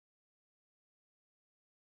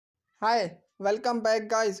Hi, welcome back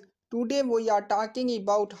guys. Today we are talking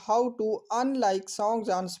about how to unlike songs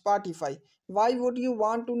on Spotify. Why would you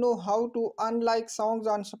want to know how to unlike songs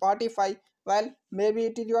on Spotify? Well, maybe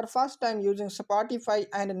it is your first time using Spotify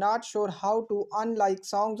and not sure how to unlike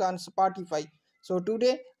songs on Spotify. So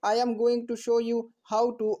today I am going to show you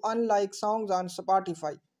how to unlike songs on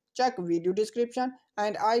Spotify. Check video description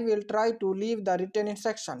and I will try to leave the written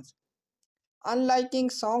instructions.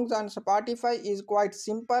 Unliking songs on Spotify is quite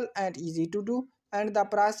simple and easy to do, and the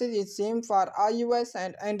process is same for iOS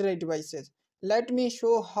and Android devices. Let me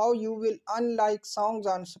show how you will unlike songs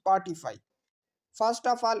on Spotify. First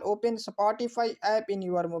of all, open Spotify app in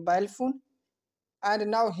your mobile phone,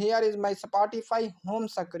 and now here is my Spotify home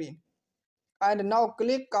screen. And now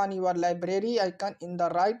click on your library icon in the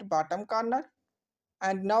right bottom corner,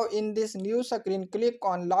 and now in this new screen click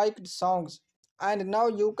on liked songs, and now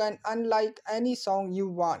you can unlike any song you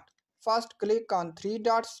want. First click on three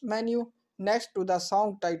dots menu next to the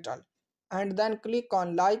song title, and then click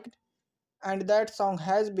on liked, and that song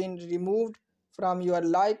has been removed from your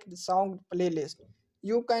liked song playlist.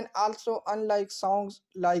 You can also unlike songs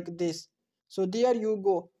like this. So there you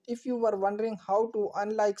go. If you were wondering how to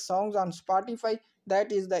unlike songs on Spotify,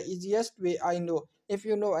 that is the easiest way I know. If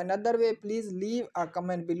you know another way, please leave a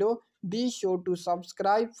comment below. Be sure to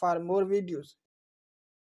subscribe for more videos.